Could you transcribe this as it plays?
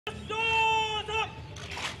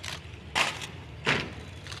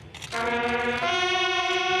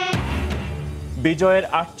বিজয়ের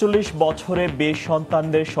 ৪৮ বছরে বেশ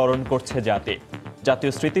সন্তানদের স্মরণ করছে জাতি।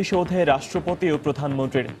 জাতীয় স্মৃতিসৌধে রাষ্ট্রপতি ও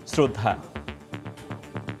প্রধানমন্ত্রীর শ্রদ্ধা।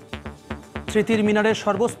 স্মৃতির মিনারে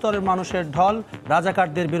সর্বস্তরের মানুষের ঢল,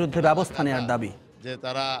 রাজাকারদের বিরুদ্ধে ব্যবস্থা নেওয়ার দাবি। যে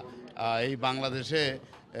তারা এই বাংলাদেশে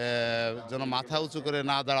যেন মাথা উঁচু করে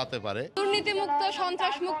না দাঁড়াতে পারে। দুর্নীতিমুক্ত,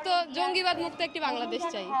 সন্ত্রাসমুক্ত, জঙ্গিবাদ মুক্ত একটি বাংলাদেশ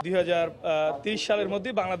চাই। 2030 সালের মধ্যে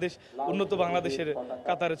বাংলাদেশ উন্নত বাংলাদেশের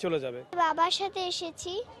কাতারে চলে যাবে। বাবার সাথে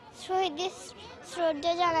এসেছি শহীদদের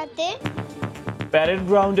শ্রদ্ধা জানাতে। প্যারেড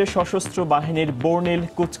গ্রাউন্ডে সশস্ত্র বাহিনীর বর্ণিল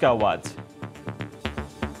কুচকাওয়াজ।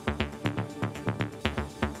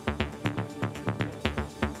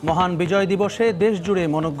 মহান বিজয় দিবসে দেশজুড়ে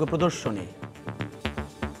মনোজ্ঞ প্রদর্শনী।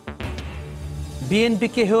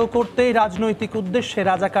 বিএনপিকে হেয় করতেই রাজনৈতিক উদ্দেশ্যে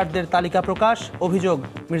রাজাকারদের তালিকা প্রকাশ, অভিযোগ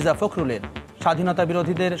মির্জা ফখরুলের। স্বাধীনতা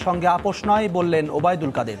বিরোধীদের সঙ্গে আপোষ নয় বললেন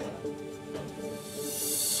ওবায়দুল কাদের।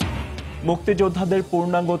 মুক্তিযোদ্ধাদের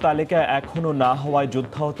পূর্ণাঙ্গ তালিকা এখনো না হওয়ায়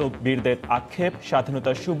যুদ্ধাহত বীরদের আক্ষেপ,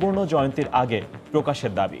 স্বাধীনতার সুবর্ণ জয়ন্তীর আগে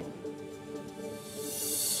প্রকাশের দাবি।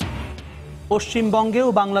 পশ্চিমবঙ্গেও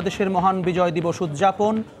বাংলাদেশের মহান বিজয় দিবস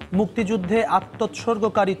উদযাপন, মুক্তিযুদ্ধে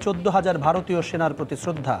আত্মোৎসর্গকারী 14,000 ভারতীয় সেনার প্রতি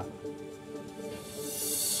শ্রদ্ধা।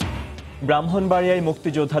 ব্রাহ্মণবাড়িয়ায়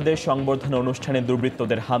মুক্তিযোদ্ধাদের সংবর্ধনা অনুষ্ঠানে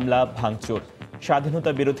দুর্বৃত্তদের হামলা, ভাঙচুর।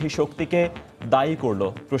 স্বাধীনতা বিরোধী শক্তিকে দায়ী করল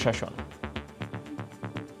প্রশাসন।